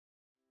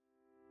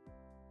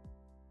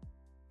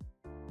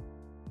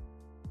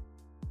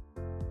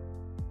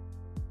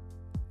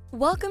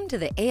Welcome to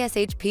the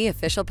ASHP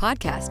Official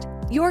Podcast,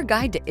 your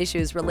guide to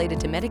issues related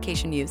to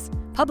medication use,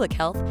 public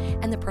health,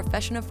 and the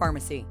profession of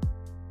pharmacy.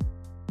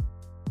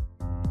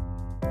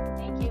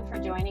 Thank you for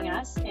joining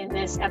us in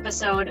this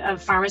episode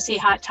of Pharmacy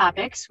Hot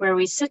Topics, where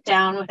we sit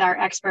down with our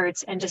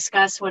experts and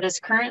discuss what is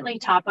currently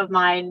top of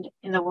mind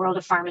in the world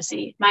of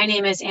pharmacy. My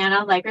name is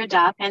Anna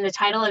Legra-Dopp, and the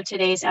title of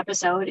today's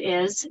episode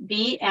is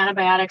Be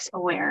Antibiotics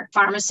Aware,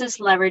 Pharmacists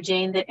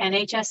Leveraging the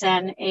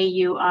NHSN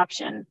AU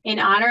Option. In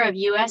honor of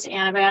U.S.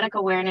 Antibiotic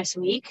Awareness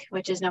Week,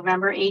 which is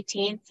November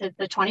 18th to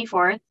the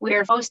 24th, we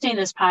are hosting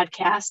this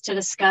podcast to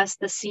discuss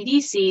the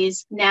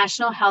CDC's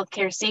National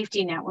Healthcare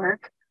Safety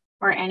Network,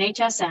 or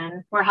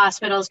NHSN, where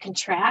hospitals can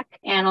track,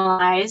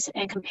 analyze,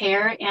 and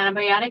compare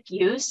antibiotic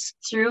use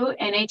through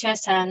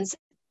NHSN's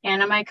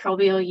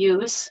antimicrobial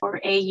use, or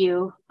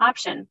AU,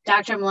 option.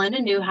 Dr. Melinda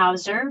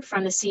Newhouser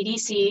from the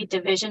CDC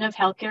Division of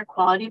Healthcare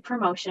Quality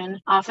Promotion,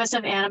 Office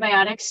of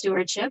Antibiotic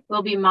Stewardship,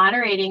 will be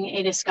moderating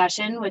a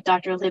discussion with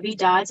Dr. Libby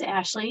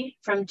Dodds-Ashley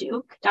from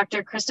Duke,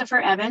 Dr.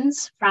 Christopher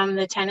Evans from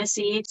the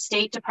Tennessee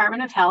State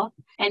Department of Health,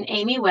 and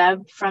Amy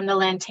Webb from the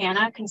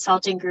Lantana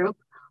Consulting Group,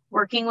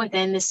 working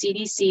within the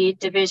CDC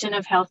Division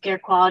of Healthcare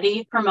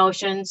Quality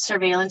Promotion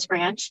Surveillance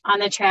Branch on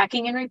the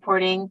tracking and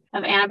reporting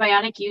of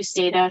antibiotic use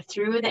data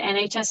through the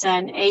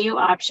NHSN AU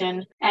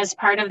option as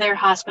part of their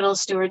hospital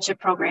stewardship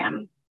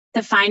program.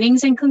 The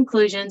findings and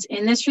conclusions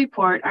in this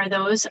report are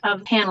those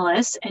of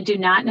panelists and do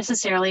not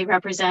necessarily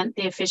represent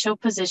the official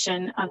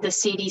position of the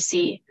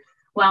CDC.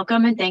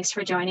 Welcome and thanks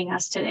for joining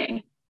us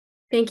today.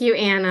 Thank you,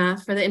 Anna,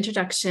 for the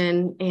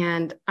introduction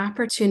and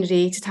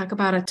opportunity to talk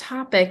about a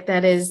topic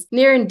that is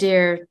near and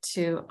dear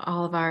to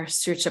all of our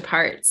stewardship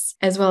hearts,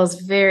 as well as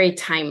very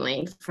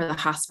timely for the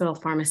hospital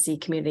pharmacy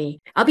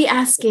community. I'll be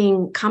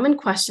asking common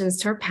questions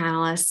to our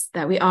panelists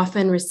that we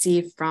often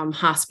receive from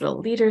hospital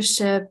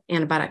leadership,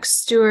 antibiotic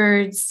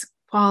stewards,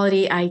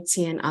 quality, IT,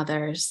 and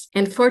others.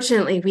 And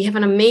fortunately, we have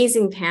an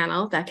amazing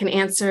panel that can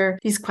answer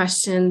these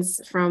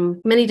questions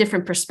from many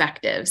different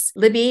perspectives.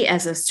 Libby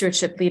as a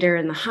stewardship leader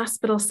in the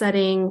hospital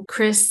setting,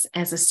 Chris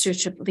as a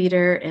stewardship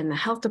leader in the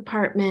health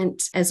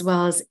department, as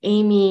well as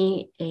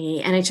Amy,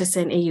 a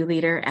NHSN AU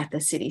leader at the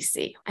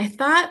CDC. I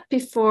thought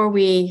before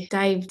we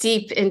dive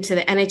deep into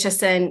the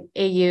NHSN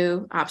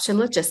AU option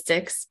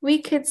logistics,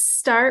 we could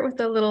start with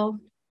a little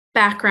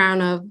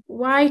background of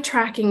why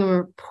tracking and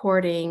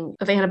reporting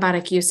of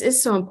antibiotic use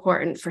is so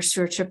important for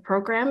stewardship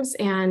programs,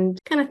 and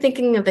kind of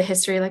thinking of the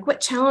history, like what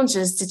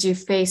challenges did you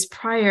face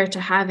prior to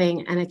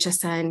having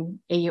NHSN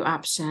AU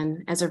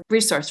option as a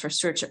resource for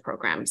stewardship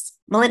programs?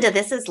 Melinda,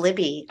 this is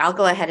Libby. I'll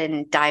go ahead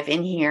and dive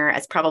in here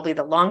as probably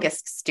the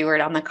longest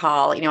steward on the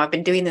call. I've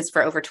been doing this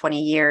for over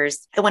 20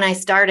 years. And when I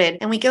started,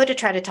 and we go to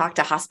try to talk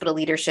to hospital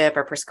leadership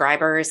or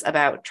prescribers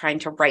about trying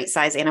to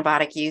right-size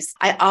antibiotic use,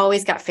 I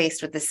always got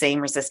faced with the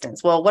same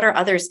resistance. Well, what are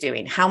others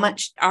doing? How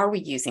much are we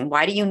using?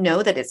 Why do you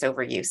know that it's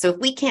overuse? So if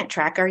we can't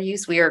track our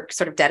use, we are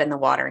sort of dead in the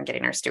water in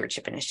getting our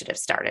stewardship initiative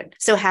started.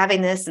 So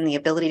having this and the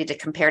ability to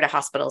compare to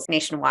hospitals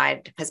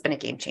nationwide has been a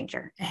game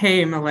changer.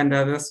 Hey,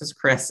 Melinda, this is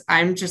Chris.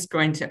 I'm just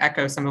going to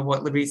echo some of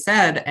what Libby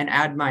said and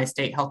add my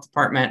state health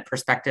department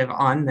perspective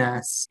on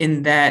this,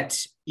 in that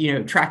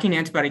tracking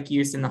antibiotic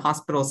use in the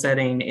hospital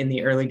setting in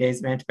the early days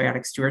of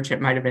antibiotic stewardship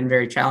might have been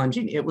very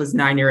challenging. It was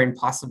nigh near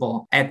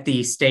impossible at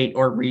the state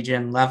or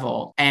region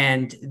level.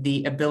 And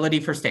the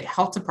ability for state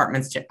health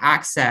departments to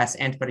access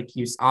antibiotic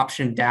use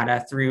option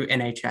data through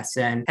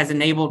NHSN has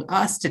enabled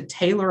us to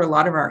tailor a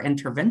lot of our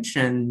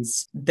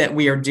interventions that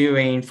we are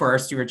doing for our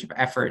stewardship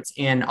efforts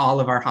in all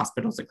of our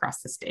hospitals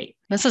across the state.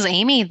 This is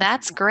Amy.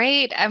 That's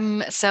great.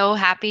 I'm so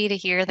happy to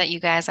hear that you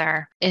guys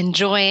are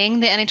enjoying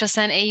the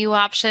NHSN AU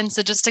option.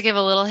 So just to give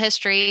a little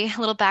history, a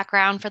little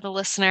background for the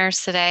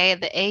listeners today,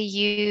 the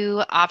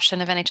AU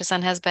option of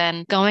NHSN has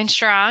been going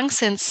strong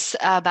since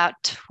about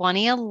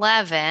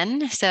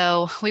 2011.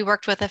 So we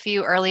worked with a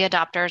few early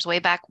adopters way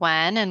back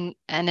when and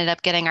ended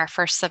up getting our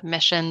first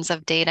submissions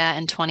of data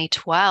in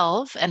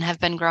 2012 and have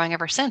been growing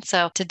ever since.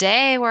 So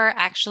today we're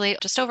actually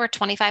just over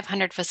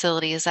 2,500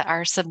 facilities that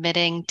are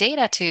submitting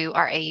data to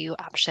our AU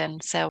option.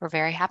 So we're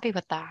very happy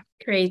with that.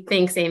 Great.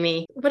 Thanks,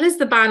 Amy. What is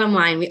the bottom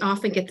line? We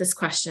often get this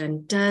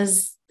question.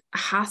 Does a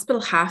hospital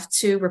have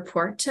to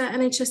report to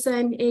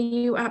NHSN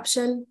AU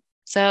option?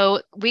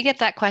 So we get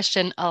that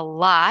question a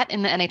lot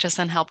in the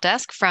NHSN help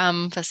desk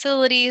from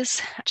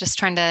facilities, just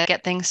trying to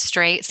get things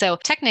straight. So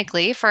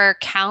technically for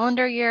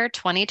calendar year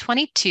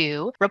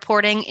 2022,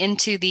 reporting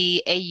into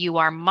the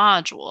AUR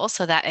module,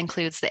 so that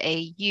includes the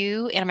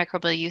AU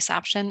antimicrobial use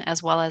option,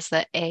 as well as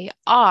the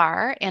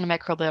AR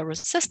antimicrobial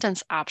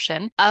resistance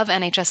option of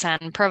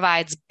NHSN,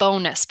 provides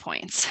bonus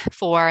points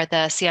for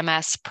the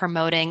CMS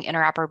Promoting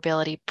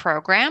Interoperability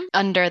Program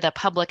under the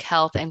Public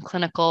Health and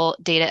Clinical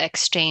Data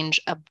Exchange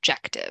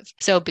objective.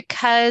 So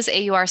because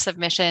AUR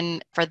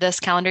submission for this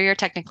calendar year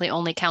technically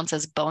only counts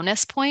as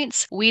bonus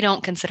points, we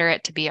don't consider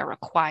it to be a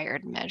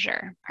required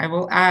measure. I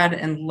will add,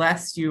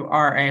 unless you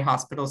are a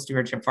hospital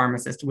stewardship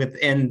pharmacist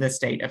within the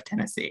state of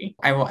Tennessee,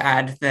 I will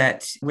add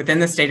that within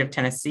the state of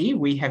Tennessee,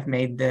 we have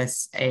made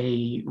this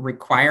a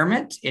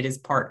requirement. It is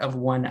part of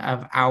one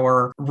of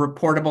our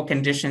reportable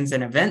conditions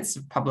and events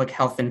of public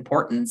health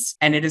importance.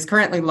 And it is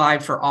currently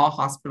live for all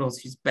hospitals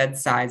whose bed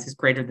size is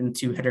greater than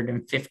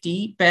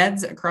 250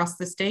 beds across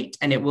the state.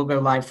 And it will go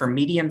live for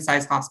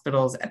medium-sized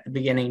hospitals at the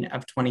beginning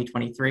of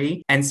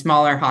 2023 and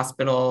smaller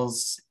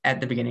hospitals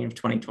at the beginning of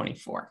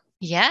 2024.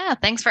 Yeah,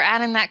 thanks for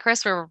adding that,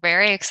 Chris. We're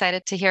very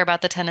excited to hear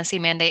about the Tennessee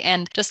mandate.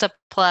 And just a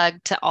plug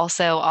to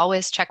also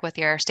always check with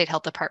your state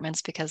health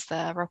departments because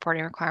the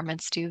reporting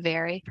requirements do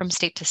vary from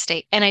state to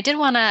state. And I did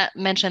want to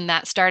mention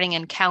that starting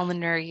in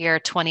calendar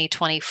year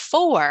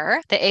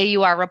 2024, the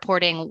AUR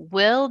reporting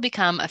will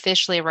become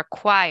officially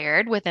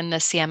required within the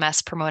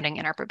CMS Promoting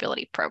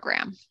Interoperability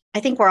Program. I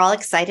think we're all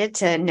excited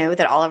to know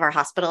that all of our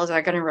hospitals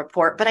are going to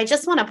report, but I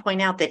just want to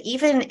point out that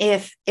even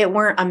if it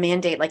weren't a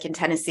mandate like in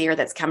Tennessee or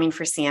that's coming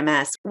for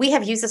CMS, we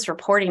have used this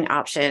reporting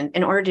option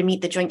in order to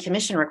meet the Joint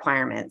Commission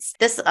requirements.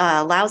 This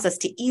allows us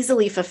to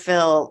easily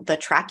fulfill the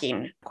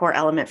tracking core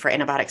element for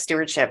antibiotic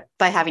stewardship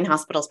by having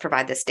hospitals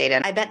provide this data.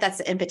 And I bet that's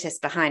the impetus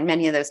behind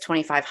many of those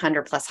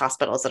 2,500 plus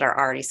hospitals that are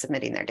already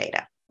submitting their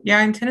data. Yeah,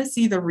 in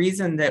Tennessee, the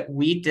reason that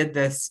we did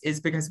this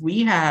is because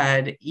we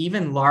had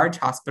even large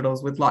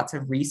hospitals with lots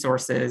of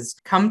resources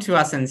come to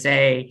us and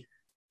say,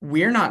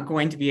 we're not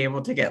going to be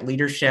able to get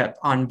leadership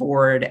on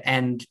board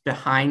and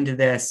behind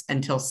this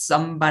until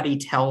somebody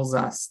tells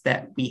us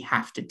that we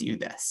have to do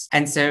this.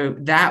 And so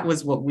that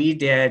was what we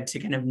did to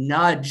kind of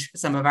nudge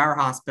some of our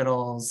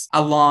hospitals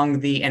along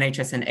the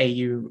NHS and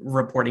AU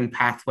reporting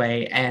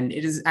pathway. And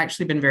it has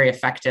actually been very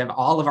effective.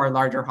 All of our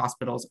larger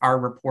hospitals are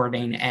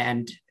reporting,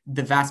 and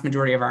the vast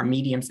majority of our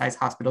medium-sized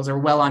hospitals are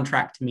well on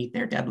track to meet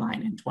their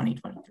deadline in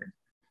 2023.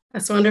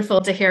 That's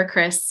wonderful to hear,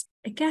 Chris.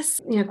 I guess,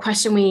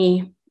 question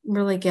we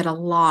really get a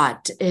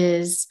lot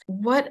is,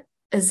 what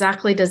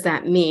exactly does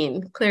that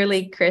mean?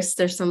 Clearly, Chris,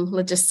 there's some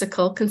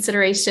logistical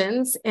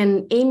considerations.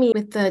 And Amy,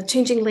 with the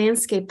changing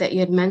landscape that you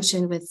had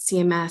mentioned with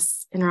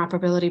CMS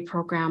interoperability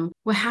program,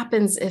 what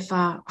happens if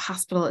a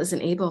hospital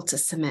isn't able to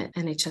submit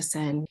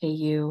NHSN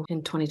AU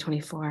in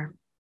 2024?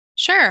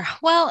 Sure.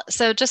 Well,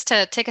 so just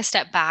to take a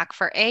step back,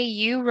 for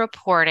AU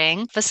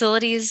reporting,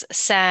 facilities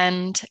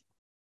send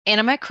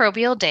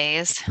antimicrobial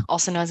days,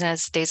 also known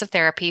as days of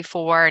therapy,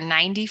 for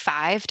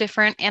 95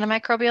 different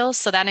antimicrobials.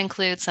 So that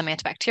includes some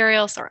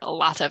antibacterials, or a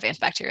lot of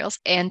antibacterials,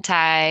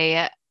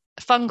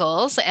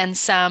 antifungals, and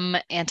some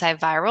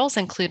antivirals,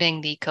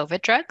 including the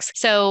COVID drugs.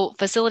 So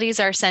facilities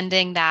are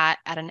sending that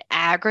at an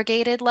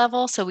aggregated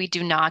level, so we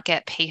do not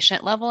get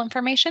patient level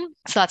information.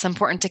 So that's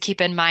important to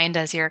keep in mind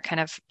as you're kind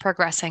of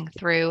progressing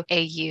through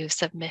AU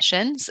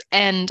submissions.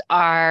 And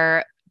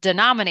our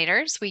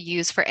denominators we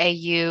use for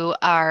AU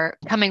are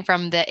coming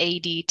from the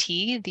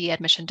ADT, the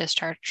Admission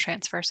Discharge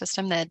Transfer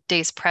System, the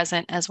days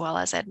present as well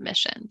as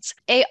admissions.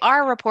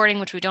 AR reporting,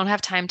 which we don't have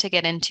time to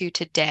get into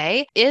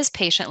today, is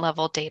patient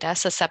level data,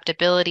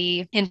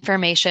 susceptibility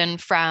information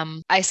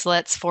from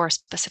isolates for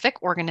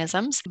specific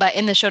organisms. But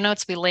in the show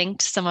notes, we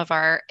linked some of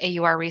our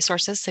AUR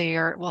resources, so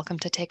you're welcome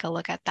to take a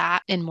look at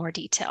that in more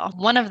detail.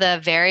 One of the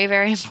very,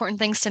 very important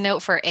things to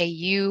note for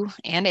AU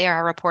and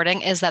AR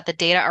reporting is that the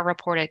data are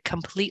reported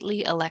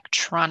completely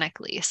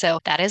electronically. So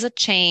that is a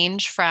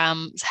change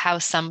from how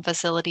some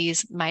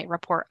facilities might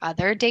report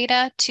other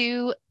data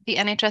to the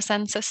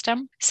NHSN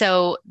system.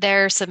 So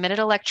they're submitted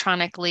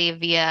electronically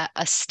via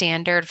a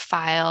standard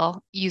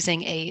file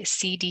using a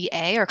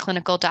CDA, or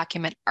clinical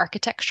document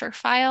architecture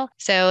file.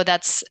 So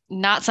that's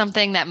not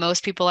something that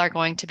most people are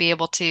going to be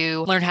able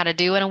to learn how to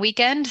do in a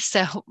weekend.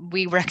 So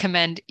we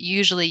recommend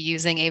usually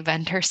using a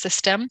vendor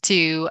system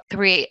to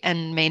create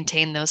and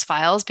maintain those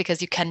files, because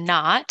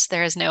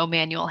there is no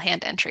manual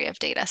hand entry of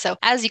data. So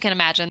as you can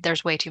imagine,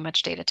 there's way too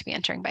much data to be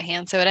entering by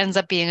hand. So it ends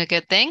up being a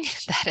good thing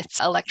that it's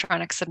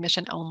electronic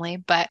submission only.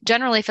 But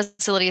generally,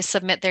 facilities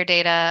submit their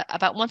data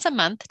about once a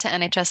month to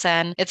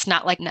NHSN. It's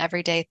not like an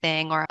everyday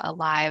thing or a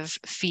live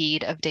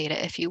feed of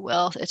data, if you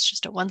will. It's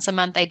just a once a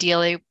month,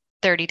 ideally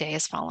 30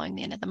 days following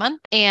the end of the month.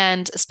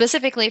 And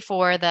specifically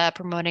for the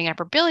Promoting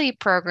Interoperability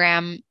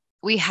Program,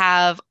 we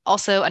have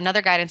also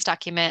another guidance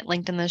document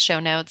linked in the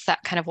show notes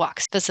that kind of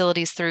walks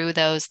facilities through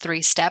those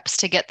 3 steps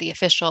to get the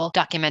official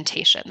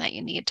documentation that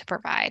you need to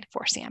provide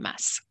for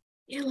CMS.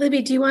 Yeah,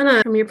 Libby, do you want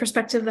to, from your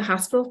perspective, the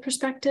hospital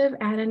perspective,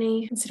 add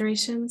any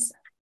considerations?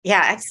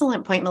 Yeah,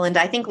 excellent point,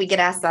 Melinda. I think we get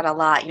asked that a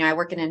lot. I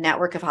work in a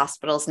network of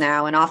hospitals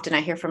now, and often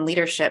I hear from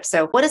leadership,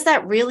 so what does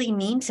that really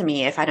mean to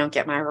me if I don't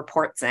get my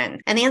reports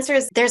in? And the answer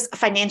is there's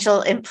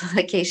financial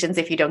implications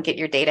if you don't get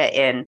your data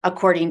in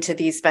according to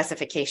these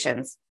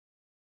specifications.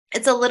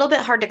 It's a little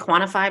bit hard to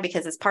quantify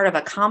because it's part of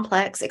a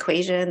complex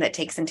equation that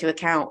takes into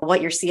account what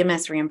your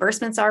CMS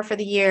reimbursements are for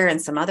the year and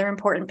some other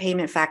important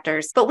payment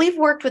factors. But we've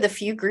worked with a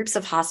few groups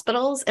of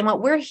hospitals, and what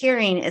we're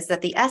hearing is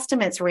that the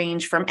estimates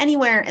range from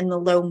anywhere in the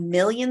low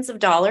millions of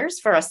dollars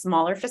for a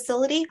smaller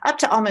facility up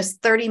to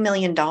almost $30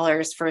 million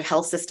for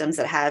health systems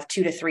that have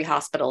 2 to 3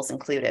 hospitals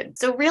included.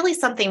 So really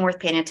something worth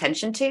paying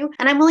attention to.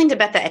 And I'm willing to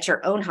bet that at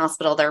your own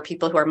hospital, there are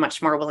people who are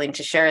much more willing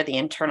to share the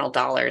internal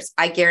dollars.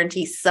 I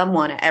guarantee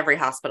someone at every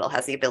hospital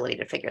has the ability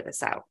to figure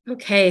this out.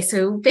 Okay,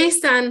 so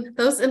based on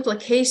those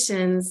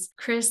implications,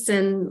 Chris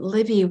and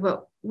Libby,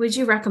 what would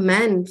you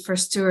recommend for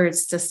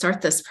stewards to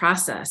start this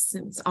process?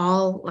 It's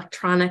all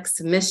electronic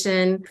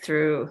submission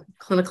through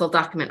Clinical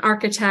Document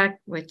Architect,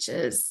 which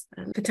is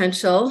a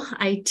potential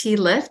IT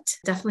lift.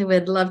 Definitely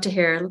would love to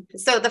hear.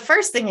 So the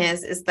first thing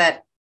is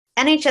that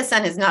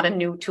NHSN is not a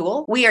new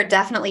tool. We are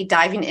definitely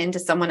diving into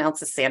someone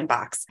else's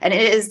sandbox. And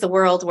it is the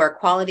world where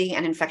quality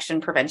and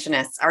infection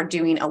preventionists are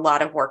doing a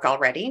lot of work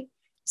already.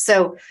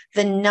 So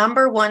the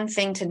number one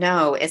thing to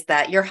know is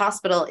that your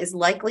hospital is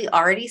likely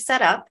already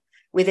set up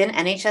within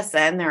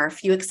NHSN. There are a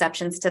few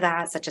exceptions to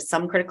that, such as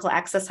some critical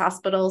access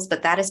hospitals,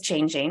 but that is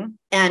changing.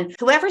 And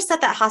whoever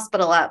set that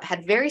hospital up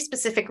had very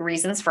specific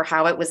reasons for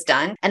how it was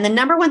done. And the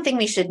number one thing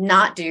we should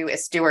not do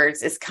as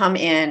stewards is come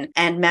in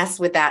and mess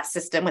with that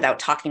system without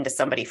talking to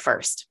somebody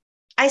first.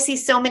 I see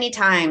so many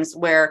times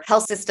where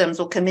health systems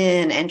will come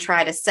in and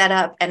try to set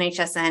up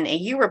NHSN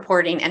AU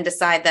reporting and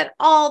decide that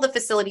all the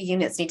facility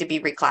units need to be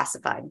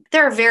reclassified.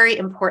 There are very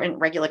important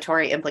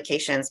regulatory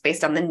implications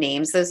based on the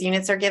names those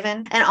units are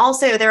given. And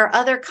also there are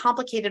other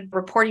complicated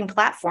reporting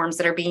platforms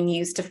that are being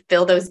used to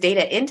fill those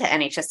data into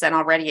NHSN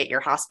already at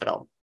your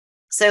hospital.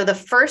 So the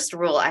first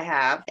rule I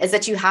have is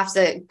that you have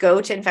to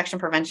go to infection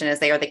prevention as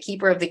they are the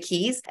keeper of the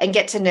keys and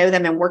get to know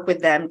them and work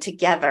with them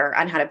together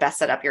on how to best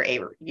set up your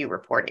AU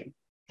reporting.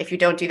 If you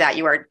don't do that,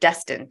 you are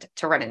destined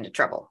to run into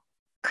trouble.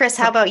 Chris,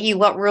 how about you?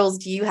 What rules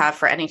do you have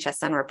for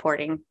NHSN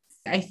reporting?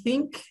 I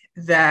think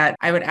that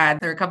I would add,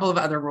 there are a couple of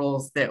other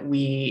rules that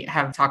we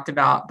have talked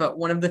about, but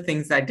one of the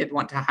things I did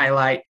want to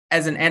highlight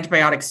as an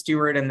antibiotic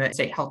steward in the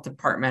state health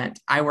department,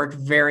 I work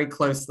very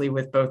closely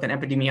with both an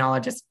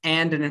epidemiologist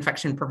and an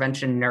infection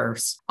prevention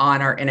nurse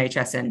on our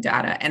NHSN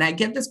data. And I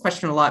get this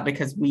question a lot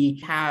because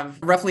we have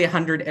roughly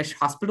 100-ish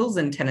hospitals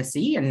in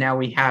Tennessee, and now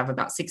we have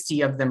about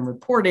 60 of them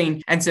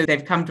reporting. And so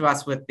they've come to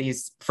us with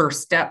these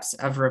first steps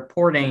of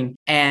reporting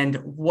and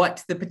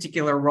what the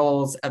particular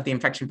roles of the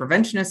infection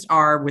preventionists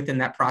are within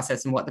that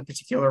process and what the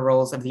particular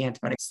roles of the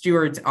antibiotic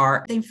stewards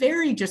are. They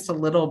vary just a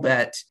little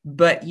bit,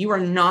 but you are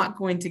not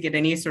going to get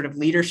any sort of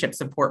leadership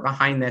support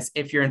behind this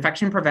if your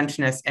infection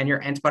preventionists and your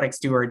antibiotic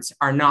stewards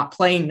are not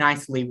playing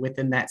nicely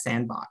within that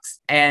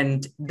sandbox.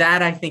 And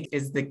that, I think,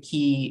 is the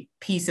key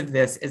piece of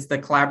this, is the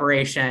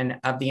collaboration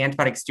of the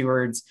antibiotic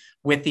stewards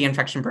with the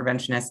infection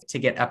preventionists to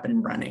get up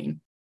and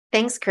running.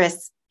 Thanks,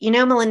 Chris. You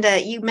know,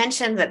 Melinda, you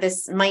mentioned that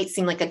this might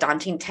seem like a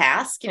daunting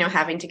task,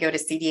 having to go to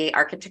CDA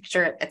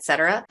architecture, et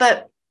cetera.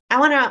 But I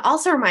want to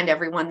also remind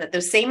everyone that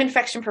those same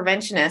infection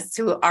preventionists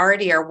who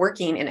already are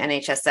working in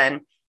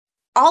NHSN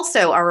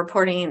also are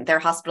reporting their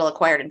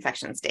hospital-acquired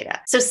infections data.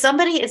 So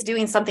somebody is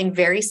doing something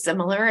very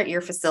similar at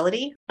your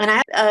facility. And I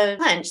have a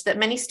hunch that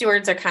many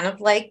stewards are kind of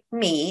like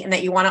me and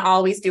that you want to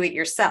always do it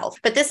yourself.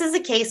 But this is a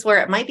case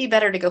where it might be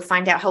better to go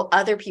find out how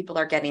other people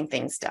are getting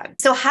things done.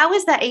 So how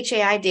is that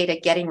HAI data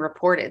getting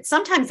reported?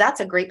 Sometimes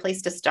that's a great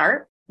place to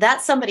start.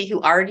 That's somebody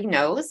who already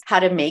knows how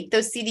to make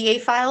those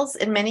CDA files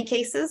in many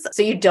cases.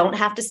 So you don't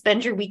have to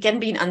spend your weekend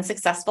being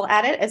unsuccessful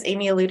at it, as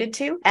Amy alluded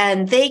to,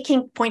 and they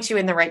can point you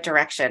in the right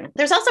direction.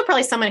 There's also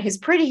probably someone who's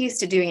pretty used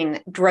to doing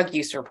drug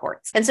use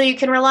reports. And so you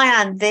can rely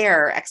on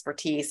their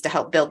expertise to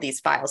help build these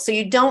files. So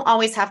you don't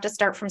always have to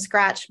start from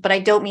scratch, but I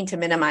don't mean to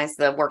minimize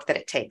the work that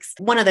it takes.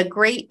 One of the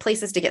great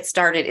places to get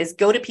started is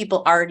go to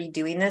people already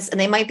doing this, and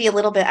they might be a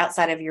little bit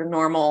outside of your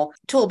normal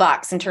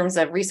toolbox in terms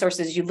of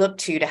resources you look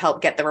to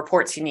help get the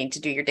reports you need to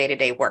do your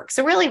day-to-day work.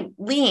 So really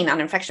lean on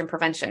infection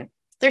prevention.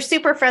 They're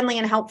super friendly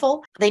and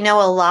helpful. They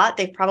know a lot.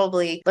 They've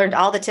probably learned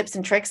all the tips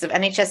and tricks of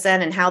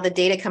NHSN and how the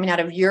data coming out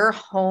of your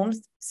home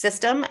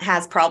system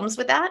has problems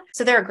with that.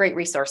 So they're a great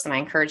resource, and I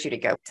encourage you to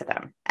go to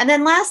them. And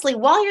then lastly,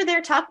 while you're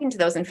there talking to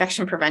those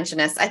infection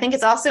preventionists, I think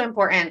it's also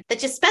important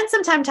that you spend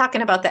some time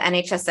talking about the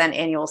NHSN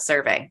annual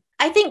survey.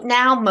 I think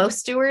now most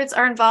stewards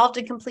are involved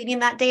in completing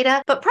that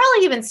data, but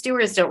probably even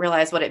stewards don't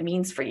realize what it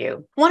means for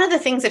you. One of the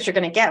things that you're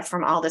going to get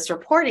from all this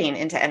reporting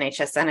into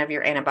NHSN of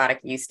your antibiotic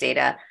use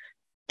data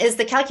is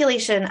the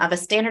calculation of a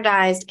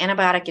standardized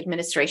antibiotic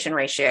administration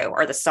ratio,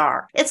 or the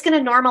SAR. It's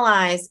going to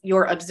normalize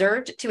your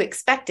observed to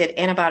expected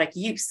antibiotic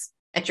use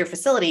at your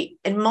facility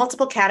in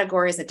multiple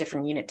categories of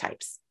different unit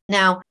types.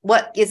 Now,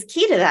 what is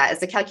key to that is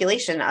the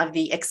calculation of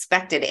the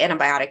expected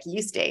antibiotic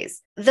use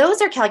days.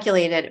 Those are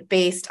calculated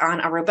based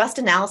on a robust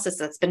analysis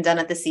that's been done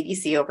at the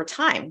CDC over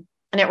time.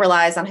 And it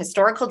relies on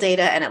historical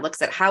data, and it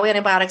looks at how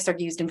antibiotics are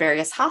used in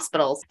various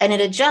hospitals, and it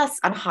adjusts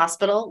on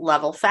hospital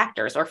level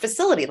factors or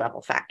facility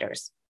level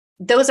factors.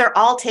 Those are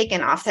all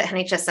taken off the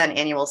NHSN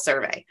annual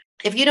survey.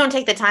 if you don't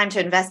take the time to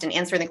invest in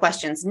answering the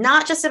questions,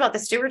 not just about the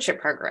stewardship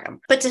program,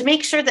 but to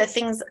make sure that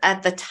things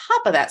at the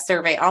top of that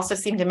survey also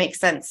seem to make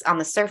sense on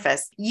the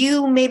surface,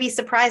 you may be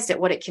surprised at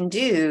what it can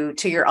do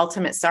to your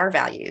ultimate SAR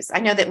values. I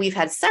know that we've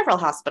had several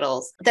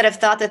hospitals that have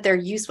thought that their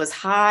use was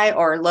high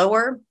or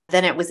lower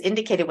than it was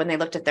indicated when they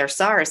looked at their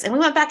SARs. And we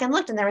went back and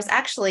looked, and there was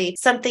actually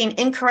something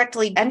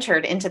incorrectly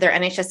entered into their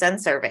NHSN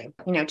survey,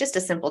 just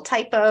a simple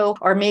typo,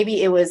 or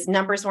maybe it was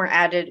numbers weren't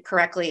added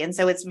correctly. And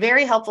so it's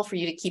very helpful for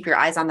you to keep your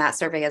eyes on that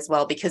survey as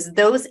well, because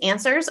those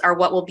answers are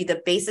what will be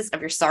the basis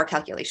of your SAR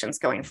calculations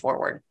going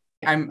forward.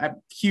 I'm a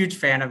huge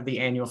fan of the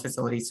annual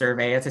facility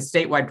survey. As a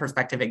statewide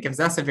perspective, it gives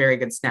us a very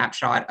good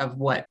snapshot of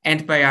what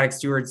antibiotic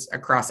stewards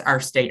across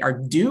our state are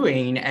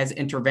doing as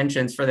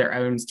interventions for their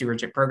own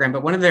stewardship program.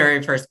 But one of the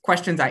very first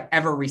questions I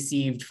ever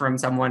received from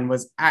someone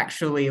was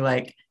actually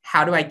like,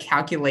 how do I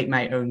calculate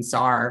my own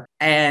SAR?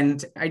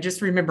 And I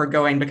just remember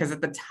going, because at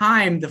the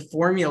time, the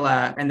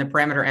formula and the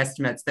parameter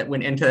estimates that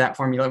went into that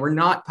formula were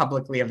not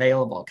publicly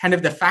available. Kind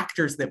of the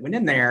factors that went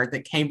in there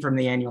that came from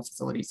the annual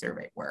facility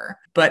survey were,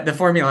 but the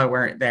formula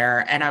weren't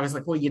there. And I was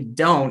like, well, you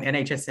don't.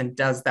 NHSN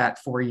does that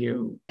for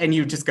you. And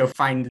you just go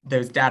find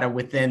those data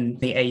within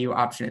the AU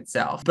option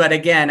itself. But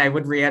again, I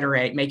would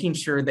reiterate, making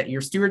sure that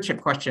your stewardship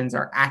questions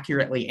are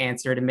accurately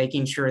answered and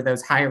making sure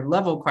those higher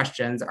level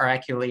questions are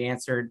accurately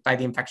answered by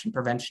the infection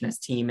prevention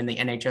team and the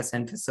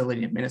NHSN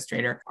facility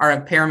administrator are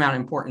of paramount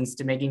importance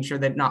to making sure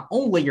that not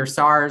only your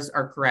SARs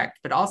are correct,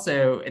 but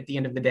also at the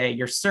end of the day,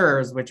 your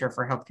SIRs, which are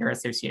for healthcare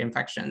associated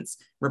infections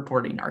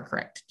reporting, are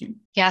correct too.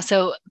 Yeah.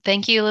 So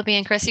thank you, Libby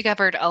and Chris. You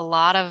covered a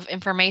lot of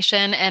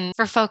information. And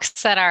for folks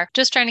that are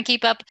just trying to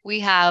keep up, we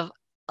have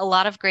a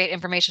lot of great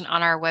information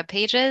on our web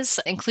pages,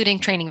 including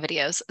training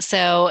videos.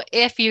 So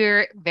if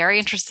you're very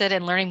interested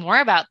in learning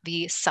more about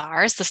the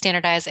SARs, the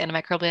standardized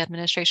antimicrobial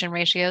administration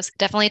ratios,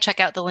 definitely check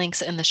out the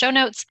links in the show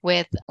notes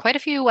with quite a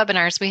few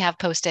webinars we have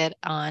posted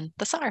on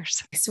the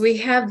SARs. So we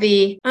have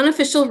the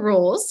unofficial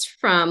rules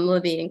from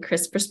Libby and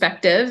Chris'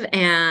 perspective,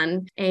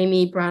 and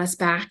Amy brought us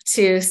back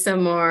to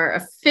some more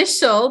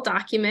official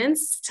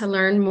documents to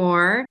learn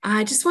more.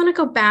 I just want to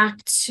go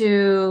back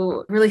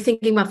to really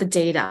thinking about the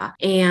data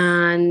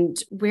and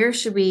where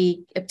should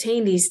we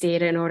obtain these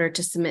data in order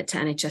to submit to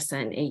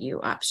NHSN AU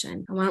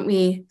option? Why don't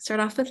we start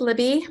off with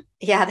Libby?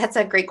 Yeah, that's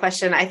a great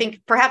question. I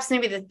think perhaps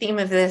maybe the theme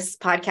of this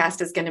podcast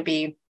is going to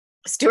be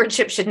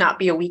stewardship should not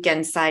be a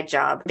weekend side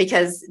job,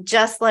 because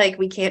just like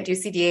we can't do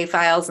CDA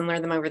files and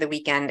learn them over the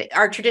weekend,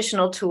 our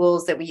traditional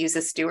tools that we use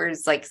as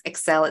stewards like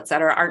Excel, et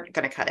cetera, aren't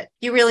going to cut it.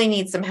 You really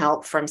need some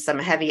help from some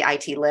heavy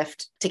IT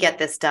lift to get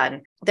this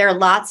done. There are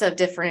lots of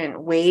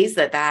different ways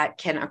that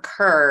can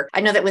occur. I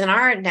know that within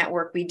our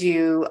network, we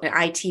do an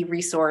IT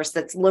resource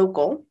that's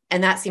local,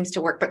 and that seems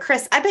to work. But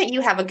Chris, I bet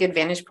you have a good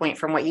vantage point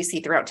from what you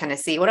see throughout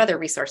Tennessee. What other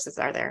resources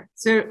are there?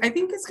 So I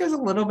think this goes a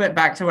little bit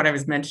back to what I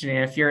was mentioning.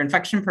 If your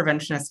infection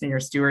preventionists and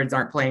your stewards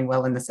aren't playing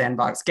well in the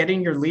sandbox,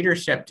 getting your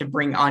leadership to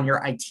bring on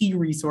your IT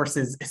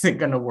resources isn't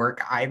going to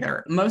work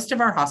either. Most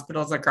of our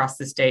hospitals across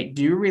the state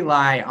do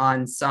rely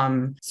on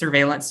some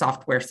surveillance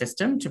software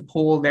system to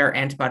pull their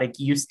antibiotic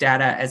use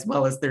data as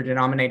well as their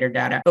denominator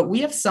data. But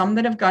we have some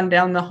that have gone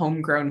down the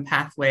homegrown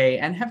pathway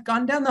and have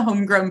gone down the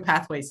homegrown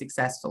pathway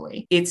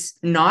successfully. It's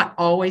not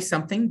always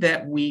something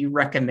that we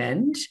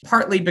recommend,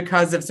 partly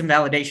because of some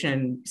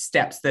validation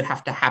steps that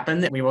have to happen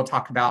that we will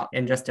talk about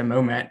in just a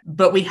moment.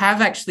 But we have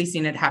actually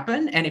seen it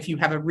happen. And if you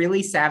have a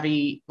really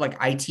savvy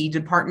IT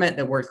department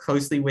that works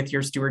closely with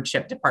your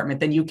stewardship department,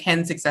 then you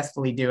can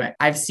successfully do it.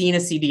 I've seen a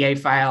CDA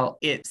file.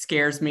 It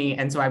scares me.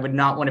 And so I would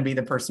not want to be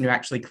the person who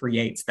actually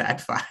creates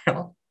that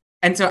file.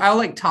 And so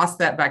I'll toss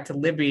that back to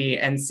Libby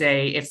and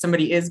say, if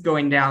somebody is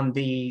going down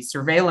the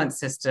surveillance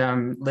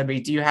system, Libby,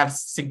 do you have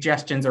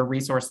suggestions or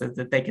resources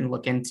that they can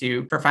look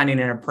into for finding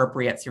an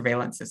appropriate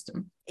surveillance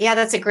system? Yeah,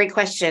 that's a great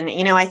question.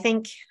 I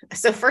think,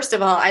 so first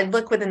of all, I'd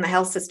look within the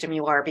health system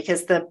you are,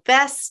 because the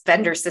best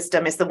vendor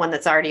system is the one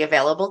that's already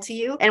available to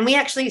you. And we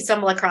actually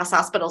stumble across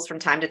hospitals from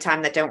time to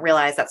time that don't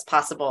realize that's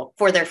possible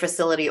for their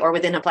facility or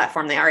within a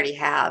platform they already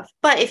have.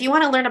 But if you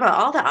want to learn about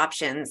all the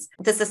options,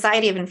 the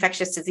Society of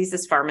Infectious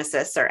Diseases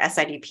Pharmacists, or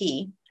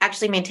SIDP,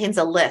 actually maintains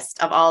a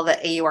list of all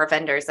the AUR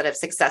vendors that have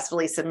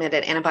successfully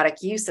submitted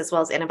antibiotic use as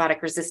well as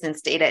antibiotic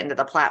resistance data into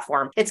the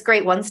platform. It's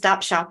great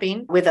one-stop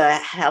shopping with a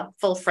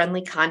helpful,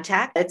 friendly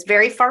contact. It's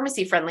very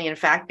pharmacy friendly, in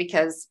fact,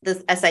 because the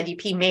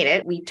SIDP made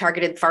it. We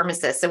targeted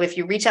pharmacists. So if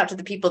you reach out to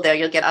the people there,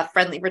 you'll get a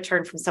friendly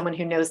return from someone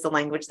who knows the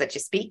language that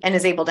you speak and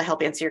is able to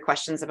help answer your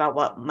questions about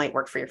what might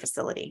work for your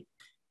facility.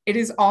 It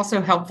is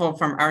also helpful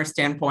from our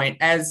standpoint.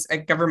 As a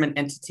government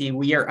entity,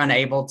 we are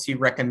unable to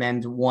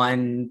recommend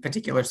one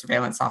particular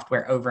surveillance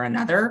software over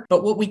another.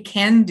 But what we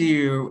can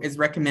do is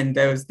recommend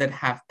those that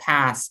have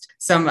passed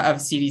some of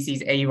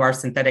CDC's AUR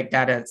synthetic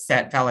data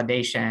set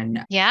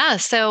validation. Yeah.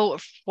 So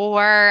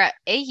for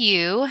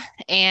AU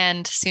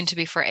and soon to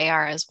be for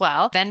AR as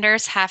well,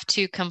 vendors have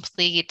to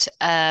complete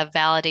a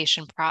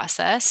validation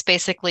process.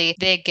 Basically,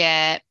 they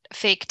get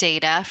fake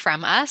data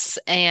from us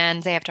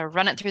and they have to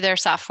run it through their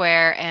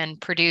software and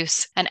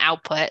produce an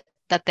output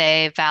that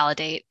they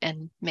validate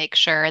and make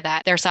sure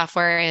that their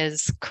software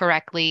is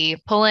correctly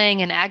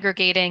pulling and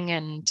aggregating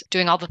and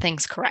doing all the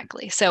things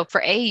correctly. So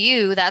for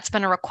AU, that's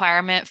been a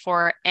requirement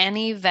for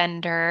any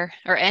vendor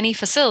or any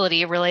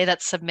facility really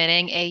that's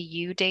submitting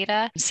AU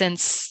data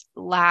since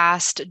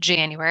last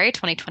January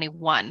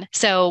 2021.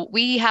 So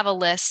we have a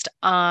list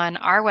on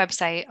our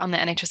website, on the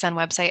NHSN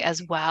website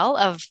as well,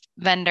 of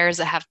vendors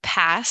that have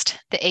passed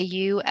the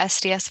AU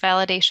SDS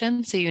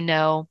validation. So you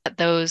know that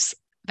those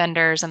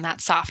vendors and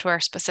that software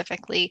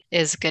specifically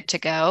is good to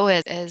go,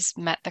 is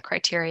met the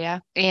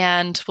criteria.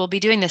 And we'll be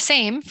doing the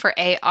same for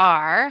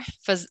AR.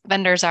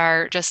 Vendors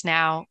are just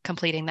now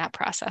completing that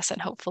process,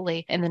 and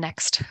hopefully in the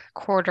next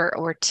quarter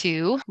or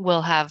two,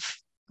 we'll have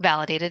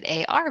validated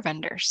AR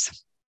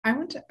vendors. I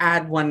want to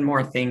add one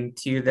more thing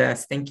to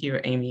this. Thank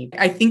you, Amy.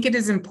 I think it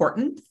is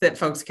important that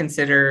folks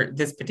consider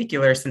this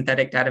particular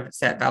synthetic data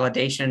set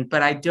validation,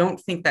 but I don't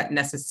think that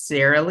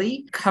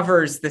necessarily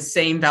covers the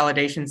same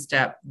validation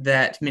step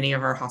that many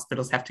of our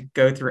hospitals have to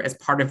go through as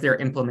part of their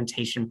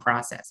implementation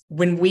process.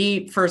 When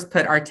we first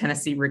put our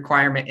Tennessee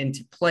requirement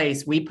into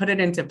place, we put it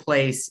into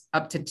place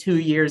up to 2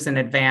 years in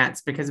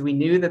advance because we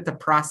knew that the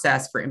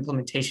process for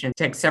implementation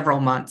takes several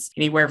months,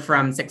 anywhere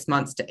from 6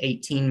 months to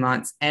 18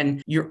 months.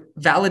 And your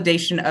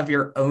validation of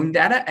your own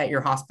data at your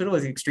hospital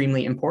is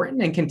extremely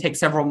important and can take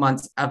several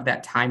months of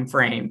that time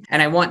frame.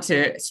 And I want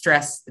to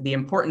stress the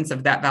importance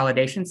of that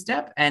validation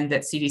step, and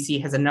that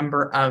CDC has a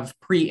number of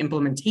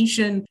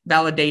pre-implementation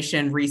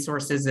validation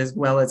resources as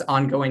well as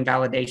ongoing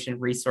validation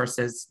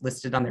resources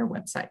listed on their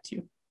website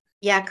too.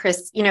 Yeah,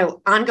 Chris,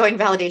 ongoing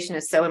validation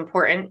is so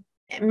important.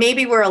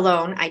 Maybe we're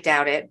alone, I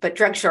doubt it, but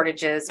drug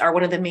shortages are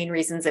one of the main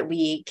reasons that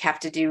we have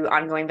to do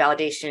ongoing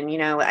validation.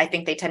 I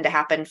think they tend to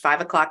happen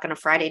 5 o'clock on a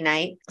Friday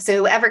night. So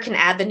whoever can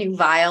add the new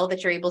vial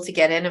that you're able to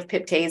get in of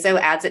Pip/Tazo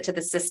adds it to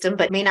the system,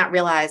 but may not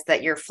realize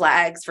that your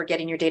flags for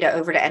getting your data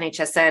over to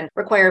NHSN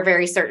require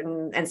very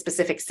certain and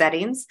specific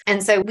settings.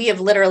 And so we have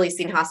literally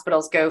seen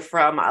hospitals go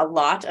from a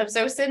lot of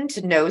Zosyn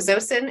to no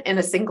Zosyn in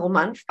a single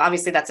month.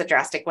 Obviously, that's a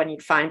drastic one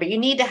you'd find, but you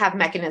need to have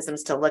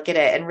mechanisms to look at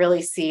it and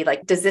really see,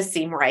 does this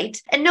seem right?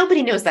 And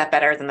nobody knows that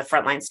better than the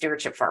frontline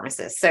stewardship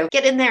pharmacists. So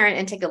get in there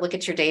and take a look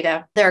at your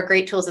data. There are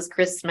great tools, as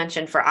Chris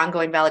mentioned, for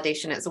ongoing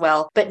validation as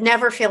well, but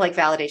never feel like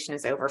validation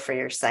is over for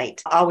your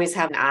site. Always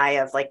have an eye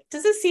of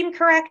does this seem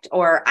correct?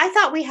 Or I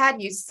thought we had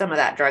used some of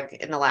that drug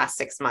in the last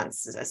 6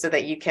 months, so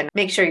that you can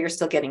make sure you're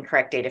still getting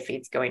correct data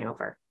feeds going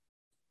over.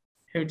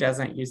 Who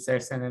doesn't use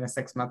Zosyn in a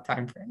 6-month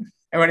time frame?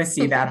 I want to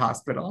see that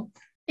hospital.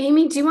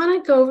 Amy, do you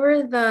want to go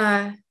over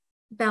the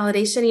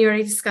validation? You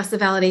already discussed the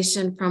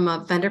validation from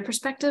a vendor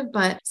perspective,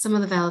 but some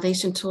of the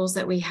validation tools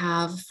that we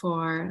have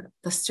for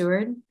the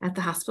steward at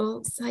the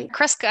hospital site.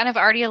 Chris kind of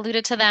already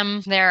alluded to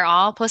them. They're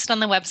all posted on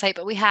the website,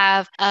 but we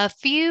have a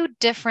few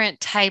different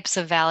types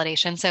of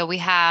validation. So we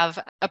have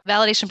a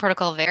validation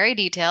protocol, very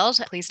detailed.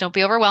 Please don't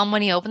be overwhelmed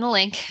when you open the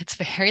link. It's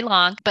very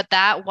long, but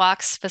that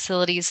walks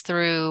facilities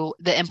through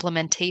the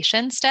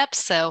implementation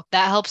steps. So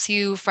that helps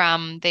you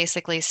from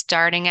basically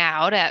starting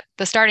out at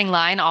the starting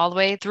line all the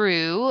way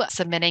through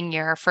submitting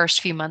your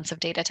first few months of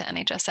data to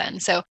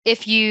NHSN. So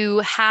if you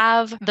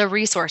have the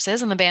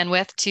resources and the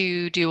bandwidth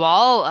to do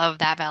all of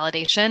that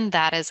validation,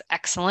 that is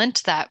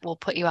excellent. That will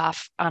put you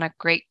off on a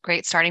great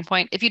starting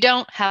point. If you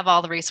don't have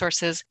all the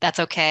resources, that's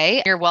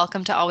okay. You're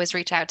welcome to always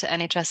reach out to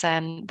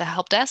NHSN, the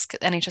help desk,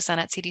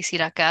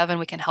 nhsn@cdc.gov, and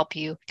we can help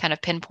you kind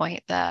of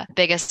pinpoint the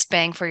biggest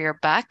bang for your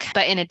buck.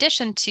 But in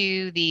addition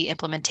to the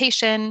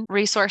implementation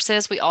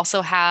resources, we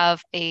also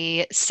have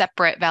a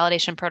separate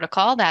validation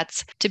protocol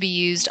that's to be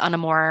used on a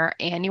more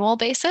annual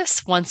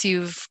basis. Once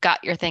you've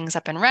got your things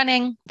up and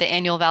running, the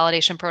annual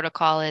validation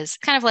protocol is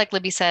kind of like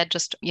Libby said,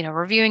 just,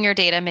 reviewing your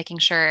data, making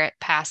sure it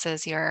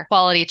passes your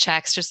quality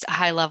checks, just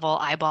high level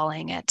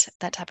eyeballing it,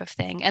 that type of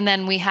thing. And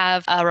then we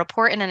have a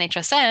report in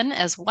NHSN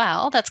as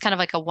well. That's kind of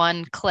like a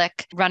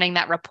one-click. Running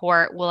that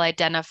report will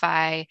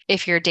identify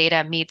if your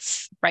data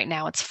meets, right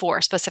now it's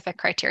 4 specific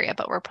criteria,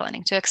 but we're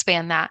planning to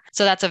expand that.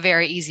 So that's a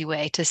very easy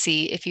way to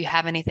see if you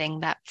have anything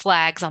that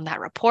flags on that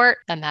report,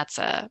 then that's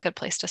a good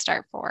place to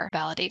start for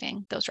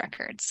validating those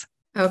records.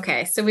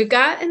 Okay, so we've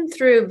gotten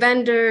through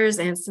vendors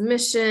and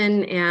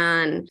submission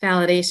and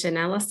validation.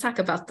 Now let's talk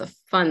about the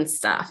fun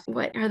stuff.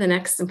 What are the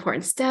next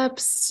important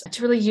steps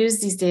to really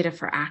use these data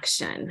for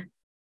action?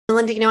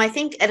 Melinda, I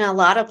think in a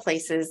lot of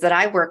places that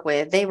I work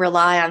with, they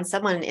rely on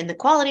someone in the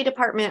quality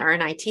department or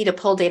in IT to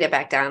pull data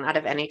back down out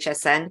of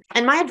NHSN.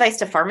 And my advice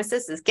to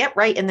pharmacists is get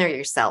right in there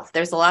yourself.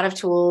 There's a lot of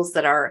tools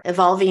that are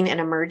evolving and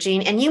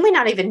emerging, and you may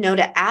not even know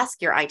to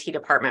ask your IT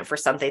department for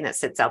something that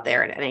sits out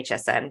there at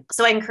NHSN.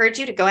 So I encourage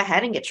you to go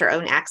ahead and get your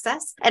own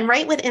access. And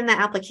right within the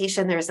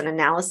application, there's an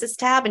analysis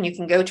tab, and you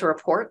can go to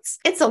reports.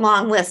 It's a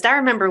long list. I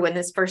remember when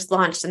this first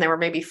launched and there were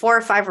maybe 4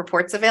 or 5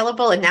 reports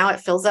available, and now it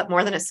fills up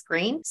more than a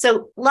screen.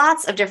 So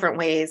lots of different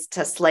ways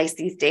to slice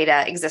these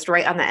data exist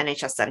right on the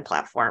NHSN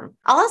platform.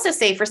 I'll also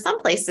say for some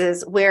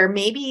places where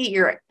maybe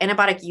your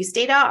antibiotic use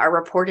data are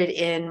reported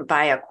in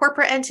by a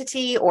corporate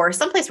entity or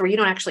someplace where you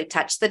don't actually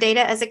touch the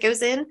data as it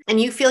goes in,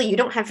 and you feel you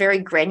don't have very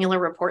granular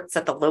reports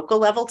at the local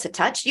level to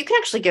touch, you can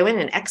actually go in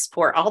and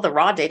export all the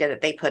raw data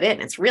that they put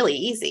in. It's really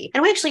easy.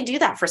 And we actually do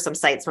that for some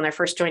sites when they're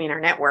first joining our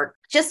network,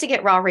 just to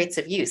get raw rates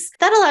of use.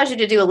 That allows you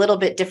to do a little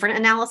bit different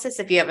analysis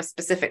if you have a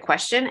specific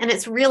question, and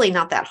it's really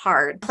not that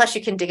hard. Plus,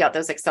 you can dig out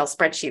those Excel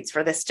spreadsheets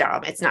for this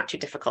job. It's not too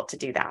difficult to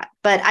do that.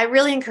 But I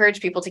really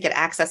encourage people to get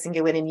access and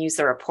go in and use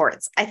the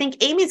reports. I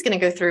think Amy's going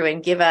to go through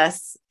and give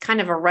us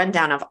kind of a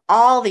rundown of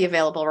all the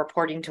available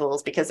reporting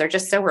tools because they're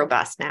just so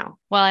robust now.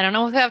 Well, I don't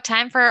know if we have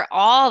time for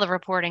all the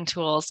reporting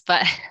tools,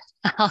 but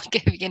I'll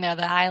give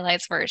the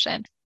highlights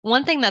version.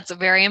 One thing that's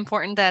very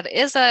important that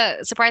is a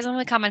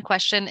surprisingly common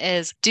question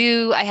is,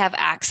 do I have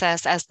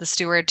access as the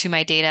steward to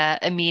my data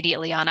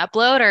immediately on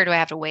upload, or do I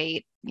have to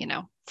wait,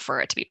 for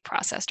it to be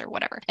processed or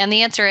whatever? And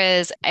the answer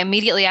is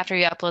immediately after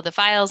you upload the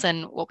files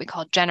and what we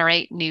call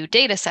generate new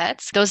data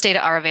sets, those data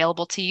are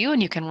available to you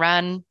and you can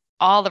run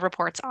all the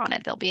reports on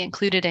it. They'll be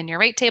included in your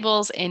rate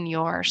tables, in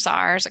your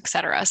SARs, et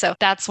cetera. So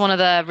that's one of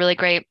the really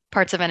great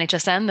parts of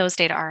NHSN. Those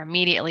data are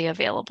immediately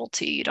available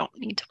to you. You don't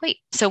need to wait.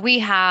 So we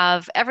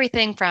have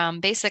everything from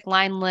basic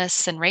line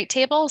lists and rate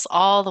tables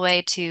all the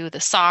way to the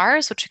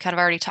SARs, which we kind of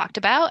already talked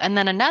about. And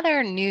then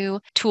another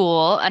new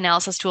tool,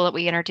 analysis tool that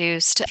we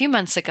introduced a few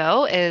months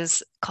ago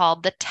is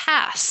called the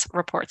TAS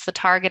reports, the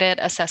Targeted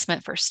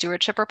Assessment for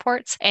Stewardship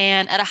reports.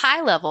 And at a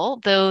high level,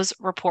 those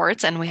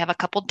reports, and we have a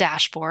couple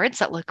dashboards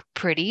that look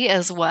pretty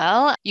as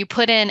well. You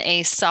put in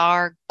a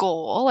SAR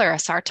goal or a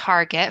SAR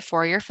target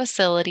for your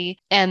facility,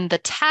 and the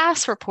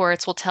TAS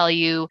reports will tell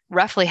you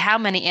roughly how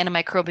many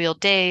antimicrobial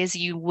days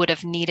you would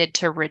have needed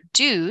to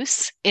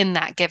reduce in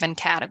that given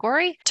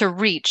category to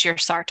reach your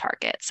SAR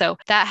target. So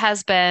that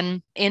has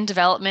been in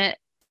development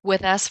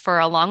with us for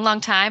a long,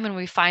 long time, and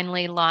we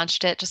finally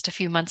launched it just a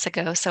few months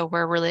ago. So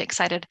we're really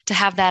excited to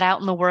have that out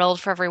in the world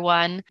for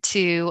everyone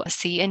to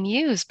see and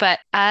use. But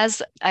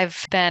as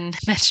I've been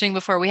mentioning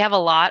before, we have a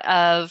lot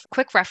of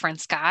quick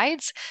reference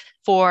guides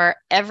for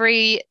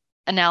every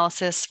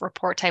analysis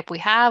report type we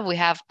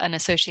have an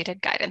associated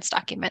guidance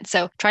document.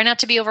 So try not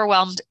to be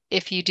overwhelmed.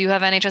 If you do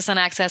have NHSN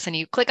access and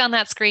you click on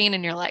that screen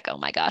and you're like, oh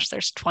my gosh,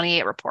 there's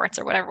 28 reports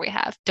or whatever we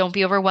have, don't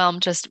be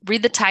overwhelmed. Just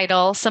read the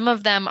title. Some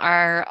of them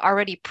are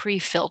already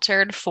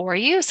pre-filtered for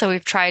you. So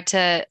we've tried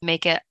to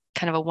make it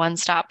kind of a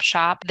one-stop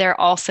shop. They're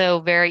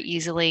also very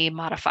easily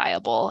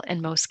modifiable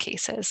in most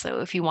cases. So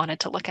if you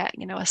wanted to look at,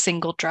 a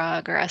single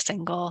drug or a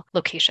single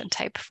location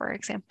type, for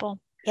example.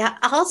 Yeah,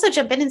 I'll also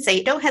jump in and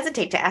say, don't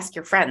hesitate to ask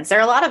your friends. There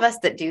are a lot of us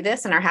that do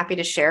this and are happy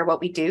to share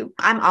what we do.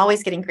 I'm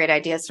always getting great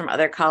ideas from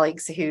other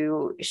colleagues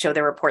who show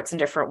their reports in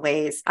different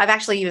ways. I've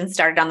actually even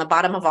started on the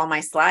bottom of all my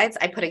slides.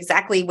 I put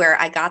exactly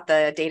where I got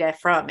the data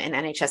from in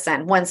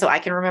NHSN. One, so I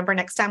can remember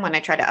next time when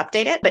I try to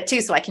update it, but two,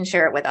 so I can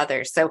share it with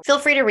others. So feel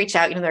free to reach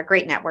out. There are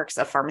great networks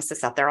of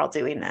pharmacists out there all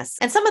doing this.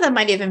 And some of them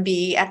might even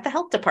be at the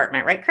health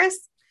department, right, Chris?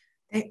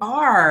 They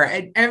are.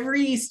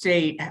 Every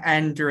state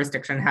and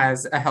jurisdiction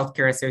has a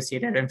healthcare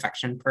associated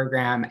infection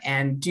program.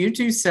 And due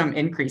to some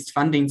increased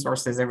funding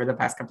sources over the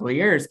past couple of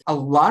years, a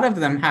lot of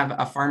them have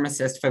a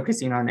pharmacist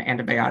focusing on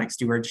antibiotic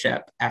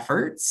stewardship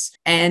efforts.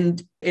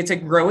 And it's a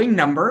growing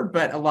number,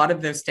 but a lot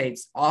of those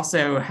states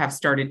also have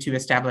started to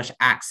establish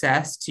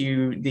access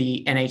to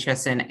the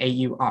NHSN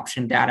AU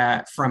option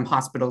data from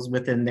hospitals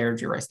within their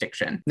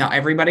jurisdiction. Not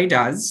everybody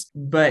does,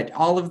 but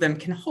all of them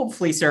can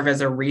hopefully serve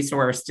as a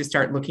resource to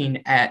start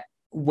looking at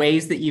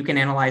ways that you can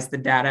analyze the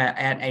data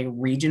at a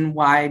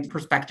region-wide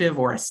perspective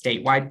or a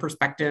statewide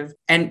perspective.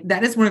 And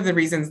that is one of the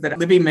reasons that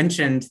Libby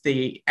mentioned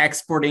the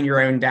exporting your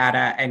own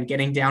data and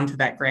getting down to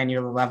that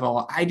granular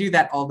level. I do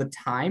that all the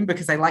time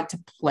because I like to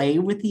play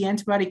with the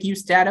antibiotic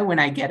use data when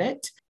I get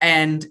it.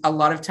 And a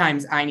lot of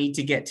times I need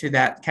to get to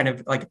that kind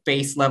of like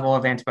base level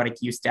of antibiotic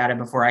use data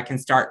before I can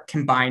start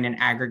combining and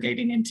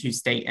aggregating into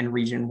state and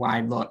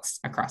region-wide looks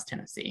across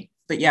Tennessee.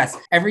 But yes,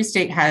 every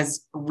state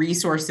has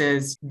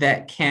resources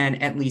that can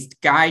at least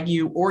guide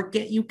you or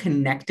get you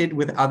connected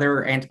with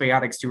other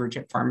antibiotic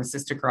stewardship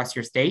pharmacists across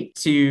your state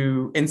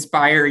to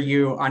inspire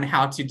you on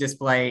how to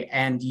display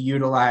and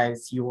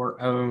utilize your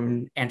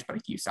own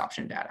antibiotic use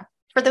option data.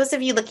 For those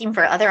of you looking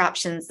for other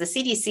options, the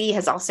CDC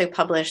has also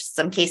published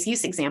some case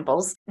use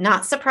examples.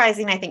 Not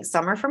surprising, I think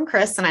some are from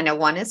Chris, and I know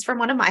one is from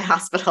one of my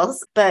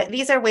hospitals. But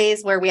these are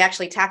ways where we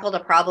actually tackled a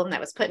problem that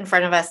was put in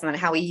front of us and then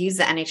how we use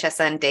the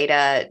NHSN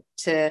data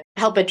to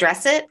help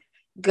address it,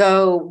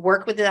 go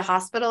work with the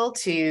hospital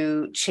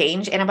to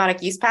change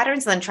antibiotic use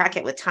patterns, and then track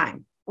it with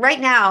time.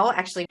 Right now,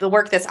 actually, the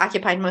work that's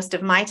occupied most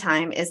of my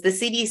time is the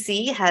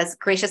CDC has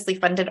graciously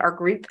funded our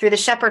group through the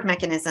Shepherd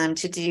mechanism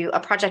to do a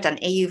project on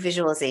AU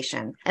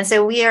visualization. And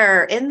so we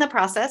are in the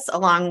process,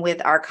 along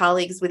with our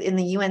colleagues within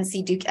the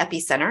UNC Duke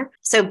Epicenter.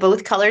 So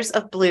both colors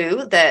of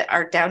blue that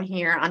are down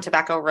here on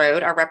Tobacco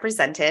Road are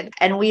represented.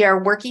 And we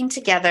are working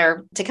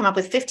together to come up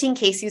with 15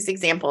 case use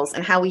examples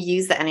and how we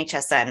use the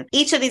NHSN.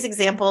 Each of these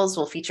examples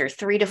will feature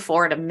 3 to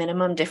 4 at a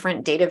minimum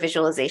different data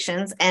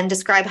visualizations and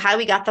describe how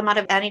we got them out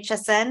of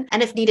NHSN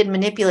and if needed,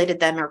 manipulated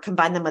them or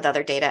combined them with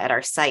other data at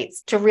our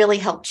sites to really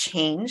help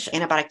change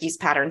antibiotic use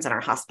patterns in our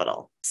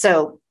hospital.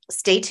 So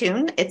stay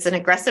tuned. It's an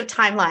aggressive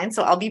timeline,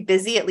 so I'll be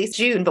busy at least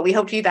June, but we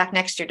hope to be back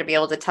next year to be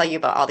able to tell you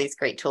about all these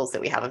great tools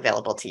that we have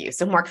available to you.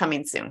 So more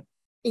coming soon.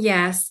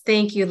 Yes,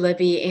 thank you,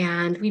 Libby.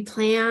 And we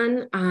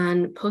plan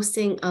on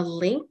posting a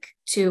link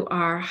to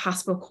our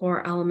hospital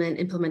core element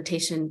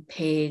implementation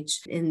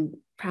page in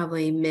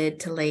probably mid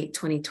to late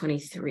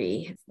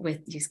 2023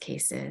 with use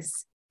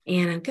cases.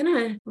 And I'm going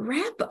to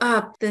wrap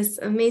up this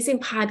amazing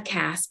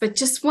podcast, but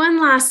just one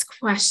last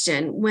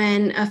question.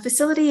 When a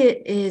facility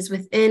is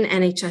within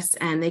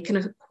NHSN, they can,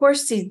 of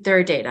course, see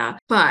their data,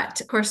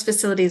 but of course,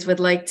 facilities would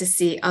like to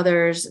see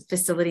others'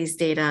 facilities'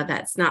 data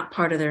that's not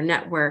part of their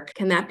network.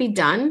 Can that be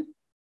done?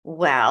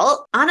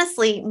 Well,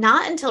 honestly,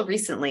 not until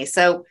recently.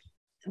 So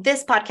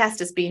this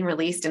podcast is being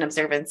released in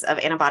observance of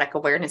Antibiotic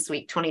Awareness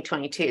Week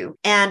 2022.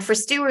 And for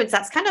stewards,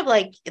 that's kind of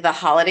like the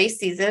holiday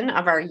season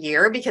of our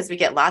year because we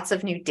get lots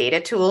of new data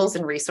tools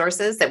and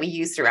resources that we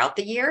use throughout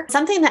the year.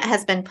 Something that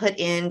has been put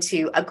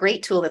into a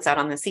great tool that's out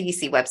on the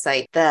CDC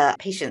website, the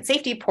Patient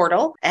Safety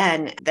Portal,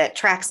 and that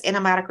tracks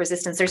antibiotic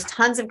resistance. There's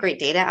tons of great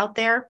data out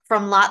there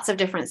from lots of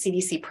different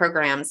CDC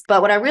programs.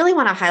 But what I really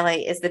want to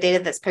highlight is the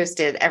data that's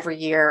posted every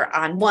year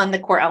on the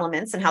core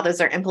elements and how those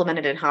are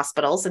implemented in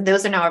hospitals. And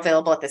those are now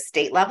available at the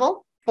state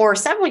level. For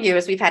several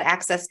years, we've had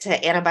access to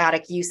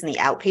antibiotic use in the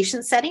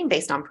outpatient setting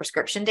based on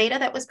prescription data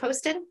that was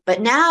posted.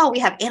 But now we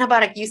have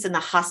antibiotic use in the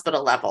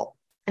hospital level.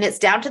 And it's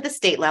down to the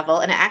state level,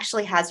 and it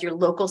actually has your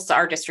local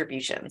SAR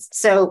distributions.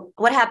 So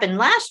what happened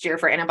last year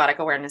for Antibiotic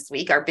Awareness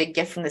Week, our big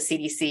gift from the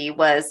CDC,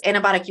 was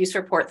antibiotic use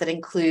reports that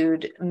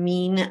include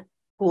mean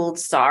pooled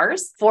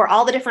SARs for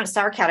all the different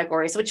SAR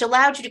categories, which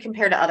allowed you to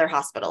compare to other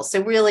hospitals.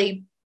 So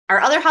really,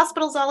 are other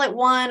hospitals all at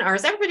 1, or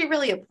is everybody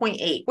really at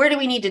 0.8? Where do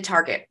we need to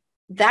target?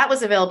 That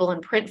was available in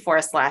print for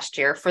us last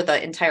year for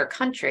the entire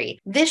country.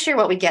 This year,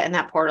 what we get in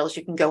that portal is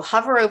you can go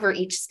hover over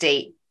each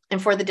state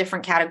and for the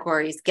different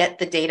categories, get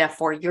the data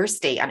for your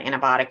state on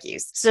antibiotic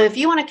use. So if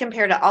you want to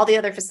compare to all the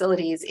other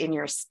facilities in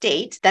your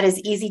state, that is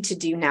easy to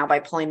do now by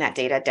pulling that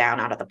data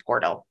down out of the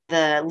portal.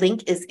 The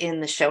link is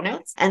in the show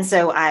notes. And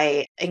so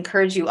I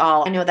encourage you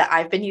all. I know that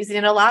I've been using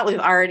it a lot. We've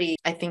already,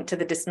 I think to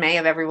the dismay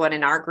of everyone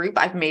in our group,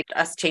 I've made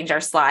us change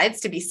our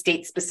slides to be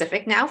state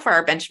specific now for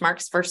our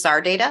benchmarks for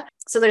SAR data.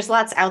 So there's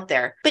lots out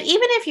there. But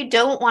even if you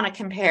don't want to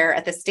compare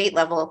at the state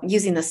level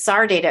using the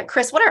SAR data,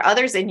 Chris, what are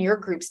others in your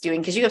groups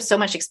doing? Because you have so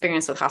much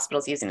experience with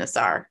hospitals using the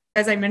SAR.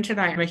 As I mentioned,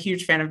 I'm a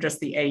huge fan of just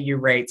the AU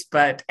rates,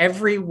 but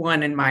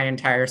everyone in my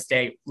entire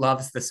state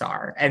loves the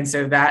SAR. And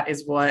so that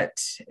is what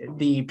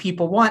the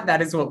people want.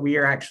 That is what we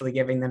are actually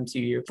giving them to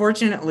you.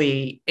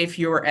 Fortunately, if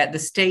you're at the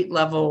state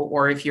level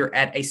or if you're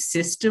at a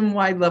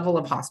system-wide level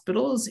of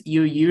hospitals,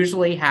 you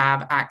usually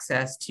have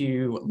access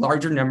to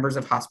larger numbers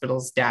of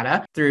hospitals'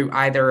 data through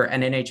either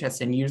an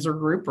NHSN user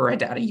group or a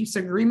data use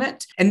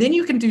agreement. And then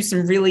you can do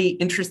some really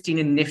interesting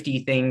and nifty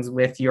things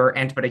with your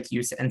antibiotic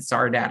use and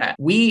SAR data.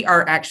 We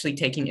are actually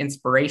taking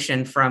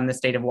inspiration from the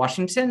state of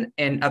Washington.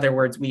 In other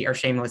words, we are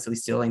shamelessly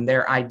stealing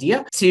their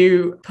idea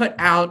to put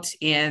out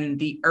in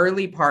the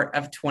early part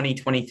of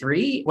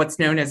 2023 what's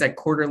known as a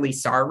quarterly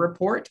SAR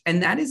report.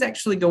 And that is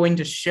actually going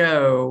to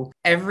show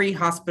every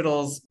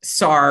hospital's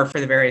SAR for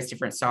the various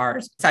different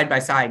SARs side by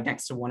side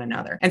next to one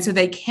another. And so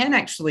they can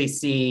actually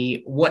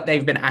see what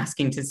they've been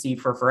asking to see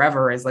for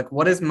forever is like,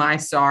 what does my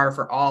SAR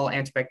for all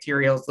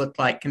antibacterials look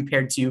like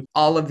compared to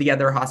all of the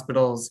other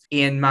hospitals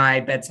in my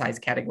bedside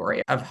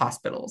category of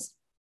hospitals?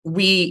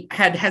 We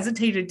had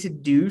hesitated to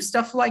do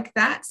stuff like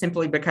that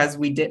simply because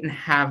we didn't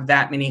have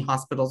that many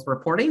hospitals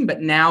reporting,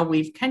 but now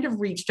we've kind of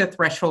reached a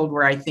threshold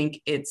where I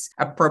think it's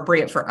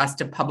appropriate for us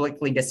to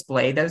publicly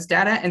display those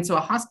data. And so a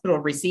hospital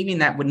receiving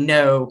that would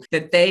know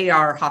that they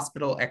are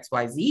hospital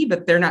XYZ,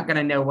 but they're not going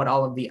to know what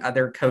all of the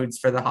other codes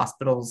for the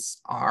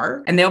hospitals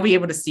are. And they'll be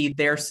able to see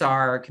their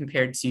SAR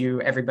compared to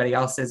everybody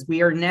else's.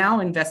 We are now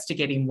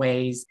investigating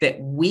ways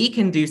that we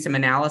can do some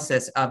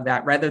analysis of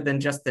that rather than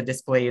just the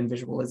display and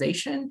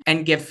visualization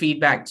and give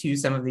feedback to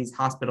some of these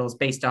hospitals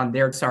based on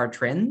their SAR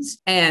trends.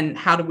 And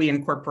how do we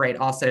incorporate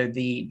also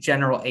the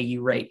general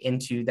AU rate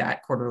into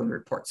that quarterly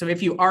report? So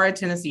if you are a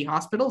Tennessee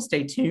hospital,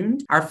 stay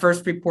tuned. Our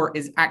first report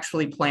is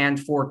actually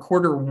planned for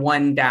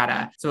Q1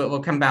 data. So it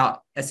will come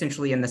out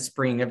essentially in the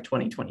spring of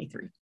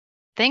 2023.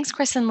 Thanks,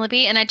 Chris and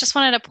Libby. And I just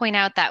wanted to point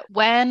out that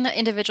when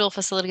individual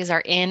facilities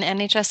are in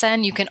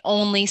NHSN, you can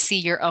only see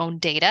your own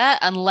data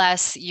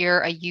unless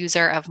you're a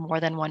user of more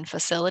than one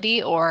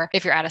facility, or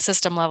if you're at a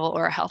system level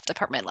or a health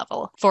department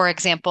level. For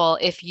example,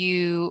 if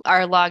you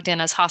are logged in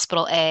as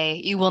Hospital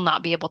A, you will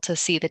not be able to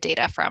see the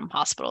data from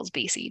hospitals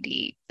B, C,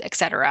 D, et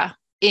cetera,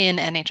 in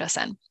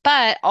NHSN.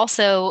 But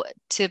also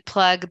to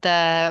plug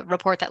the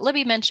report that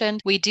Libby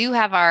mentioned, we do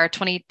have our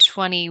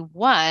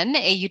 2021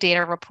 AU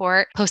data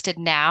report posted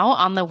now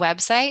on the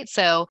website.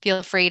 So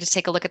feel free to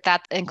take a look at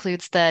that. It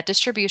includes the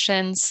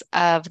distributions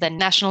of the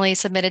nationally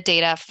submitted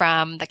data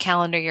from the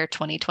calendar year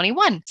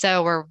 2021.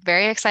 So we're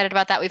very excited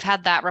about that. We've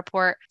had that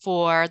report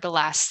for the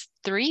last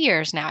 3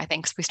 years now, I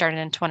think. We started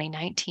in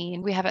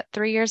 2019. We have it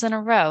 3 years in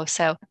a row.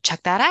 So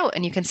check that out.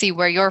 And you can see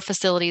where your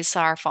facilities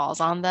SAR falls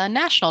on the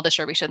national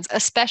distributions,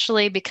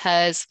 especially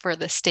because for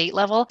the state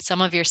level,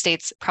 some of your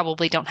states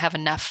probably don't have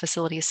enough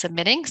facilities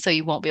submitting. So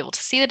you won't be able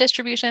to see the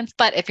distributions.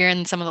 But if you're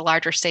in some of the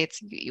larger states,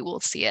 you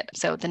will see it.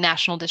 So the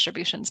national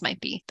distributions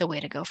might be the way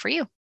to go for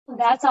you.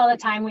 That's all the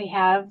time we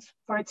have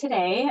for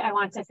today. I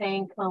want to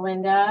thank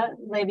Melinda,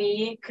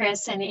 Libby,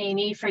 Chris, and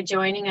Amy for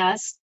joining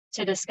us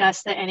to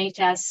discuss the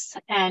NHS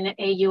and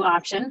AU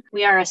option.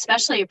 We are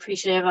especially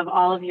appreciative of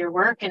all of your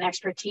work and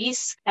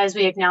expertise as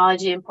we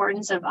acknowledge the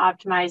importance of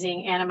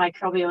optimizing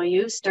antimicrobial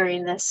use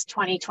during this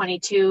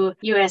 2022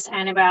 U.S.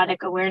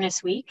 Antibiotic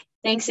Awareness Week.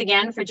 Thanks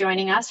again for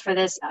joining us for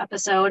this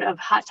episode of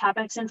Hot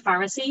Topics in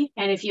Pharmacy.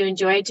 And if you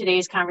enjoyed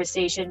today's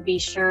conversation, be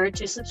sure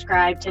to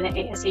subscribe to the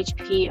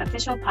ASHP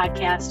official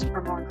podcast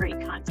for more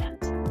great content.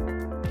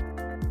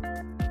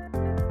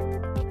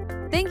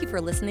 Thank you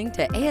for listening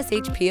to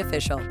ASHP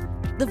Official,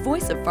 the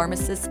voice of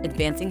pharmacists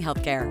advancing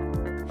healthcare.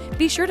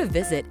 Be sure to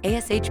visit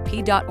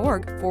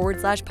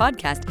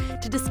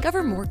ashp.org/podcast to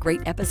discover more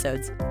great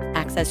episodes,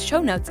 access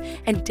show notes,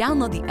 and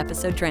download the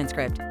episode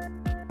transcript.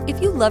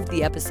 If you loved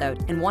the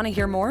episode and want to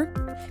hear more,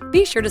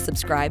 be sure to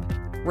subscribe,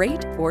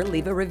 rate, or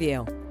leave a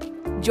review.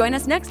 Join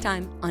us next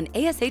time on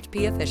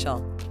ASHP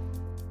Official.